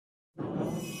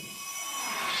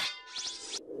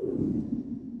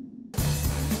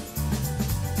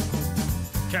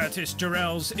Curtis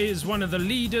Jerrells is one of the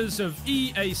leaders of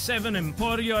EA7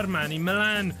 Emporio Armani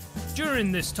Milan.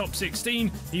 During this top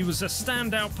 16, he was a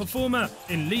standout performer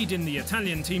in leading the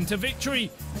Italian team to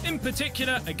victory, in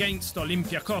particular against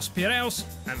Olympiacos Piraeus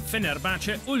and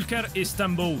Fenerbahce Ulker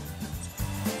Istanbul.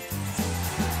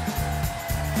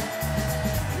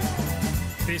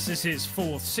 This is his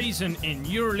fourth season in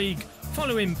EuroLeague,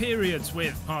 following periods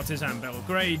with Partizan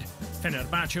Belgrade,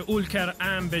 Fenerbahce Ulker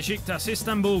and Besiktas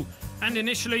Istanbul, and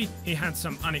initially he had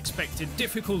some unexpected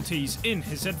difficulties in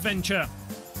his adventure.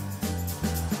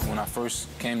 When I first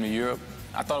came to Europe,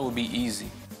 I thought it would be easy.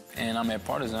 And I'm at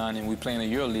Partizan and we play in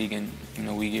the EuroLeague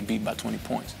and, we get beat by 20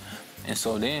 points. And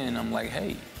so then I'm like,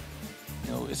 hey,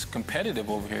 it's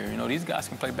competitive over here. These guys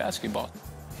can play basketball.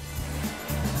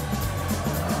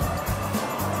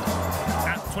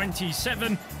 At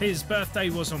 27, his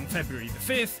birthday was on February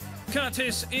the 5th.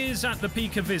 Curtis is at the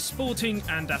peak of his sporting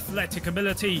and athletic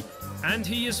ability, and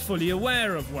he is fully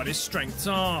aware of what his strengths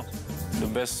are. The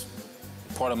best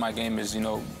part of my game is,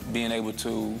 being able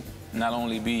to not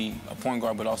only be a point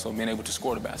guard, but also being able to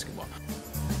score the basketball.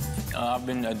 I've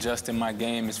been adjusting my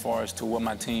game as far as to what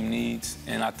my team needs,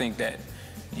 and I think that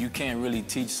you can't really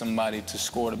teach somebody to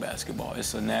score the basketball.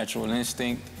 It's a natural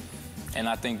instinct, and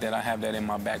I think that I have that in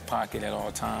my back pocket at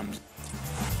all times.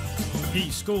 He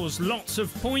scores lots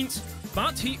of points,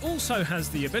 but he also has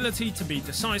the ability to be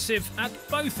decisive at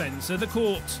both ends of the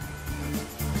court.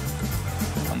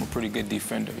 I'm a pretty good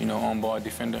defender, on-ball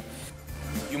defender.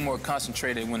 You're more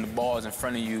concentrated when the ball is in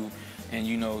front of you, and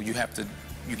you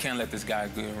can't let this guy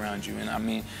get around you. And I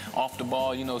mean, off the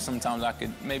ball, sometimes I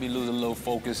could maybe lose a little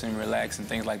focus and relax and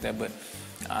things like that. But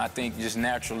I think just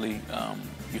naturally,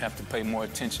 you have to pay more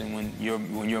attention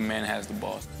when your man has the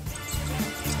ball.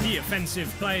 The offensive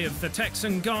play of the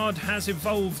Texan guard has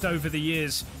evolved over the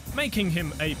years, making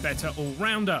him a better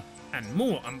all-rounder and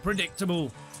more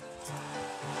unpredictable.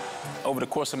 Over the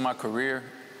course of my career,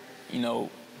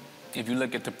 if you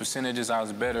look at the percentages, I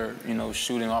was better,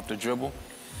 shooting off the dribble.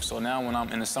 So now when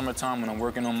I'm in the summertime, when I'm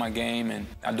working on my game, and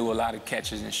I do a lot of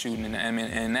catches and shooting,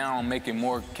 and now I'm making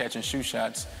more catch and shoot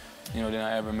shots, than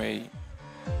I ever made.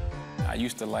 I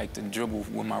used to like to dribble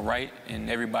with my right, and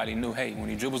everybody knew, hey, when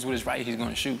he dribbles with his right, he's going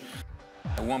to shoot.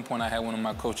 At one point, I had one of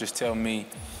my coaches tell me,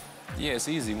 yeah, it's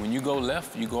easy. When you go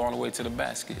left, you go all the way to the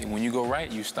basket. And when you go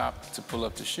right, you stop to pull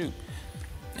up to shoot.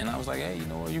 And I was like, hey,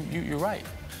 you're right.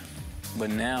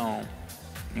 But now,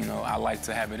 I like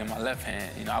to have it in my left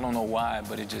hand. I don't know why,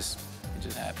 but it just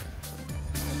happened.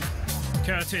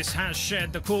 Curtis has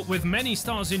shared the court with many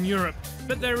stars in Europe,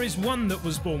 but there is one that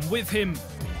was born with him.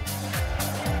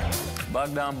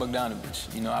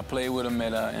 Bogdanovic. I played with him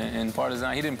in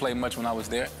Partizan. He didn't play much when I was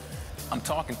there. I'm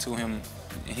talking to him,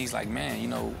 and he's like, man,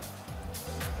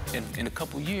 in a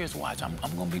couple years, watch, I'm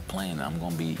going to be playing. I'm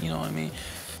going to be, you know what I mean?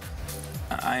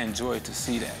 I enjoy to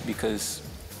see that because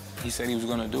he said he was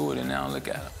going to do it, and now look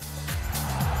at him.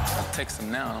 I text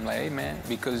him now, and I'm like, hey, man,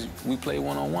 because we play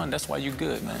one-on-one, that's why you're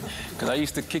good, man. Because I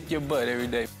used to kick your butt every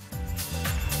day.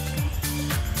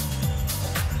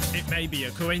 It may be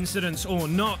a coincidence or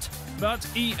not, but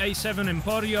EA7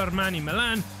 Emporio Armani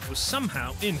Milan was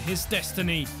somehow in his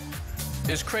destiny.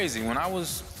 It's crazy. When I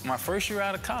was my first year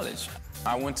out of college,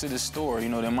 I went to the store, the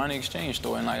Armani exchange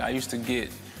store, and I used to get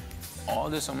all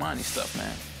this Armani stuff,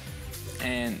 man.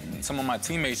 And some of my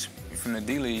teammates from the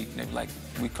D-League, they're like,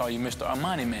 we call you Mr.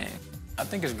 Armani, man. I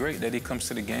think it's great that he comes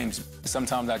to the games.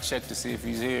 Sometimes I check to see if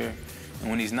he's here, and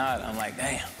when he's not, I'm like,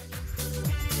 damn.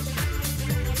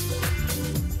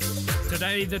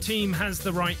 Today, the team has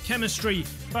the right chemistry,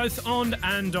 both on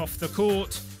and off the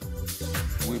court.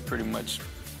 We're pretty much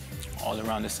all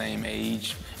around the same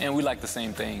age, and we like the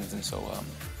same things, and so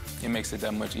it makes it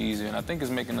that much easier. And I think it's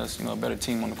making us, a better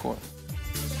team on the court.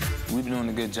 We've been doing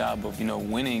a good job of,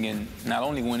 winning, and not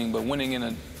only winning, but winning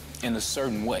in a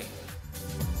certain way.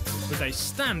 With a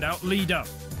standout leader.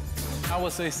 I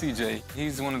would say CJ.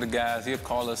 He's one of the guys. He'll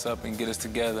call us up and get us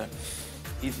together.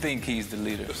 He think he's the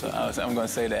leader, so I'm going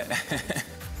to say that.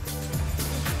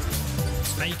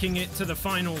 Making it to the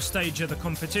final stage of the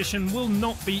competition will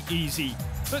not be easy,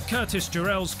 but Curtis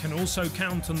Jerrells can also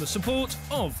count on the support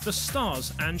of the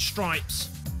Stars and Stripes.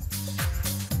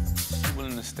 People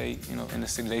in the state, in the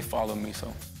city, they follow me,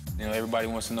 so everybody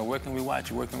wants to know, where can we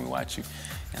watch you? Where can we watch you?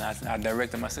 And I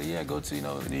direct them. I say, yeah, go to the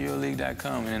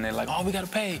EuroLeague.com, and then they're like, oh, we got to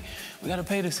pay. We got to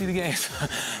pay to see the games.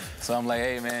 So I'm like,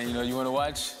 hey, man, you want to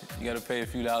watch? You got to pay a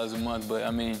few dollars a month, but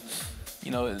I mean,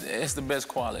 it's the best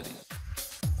quality.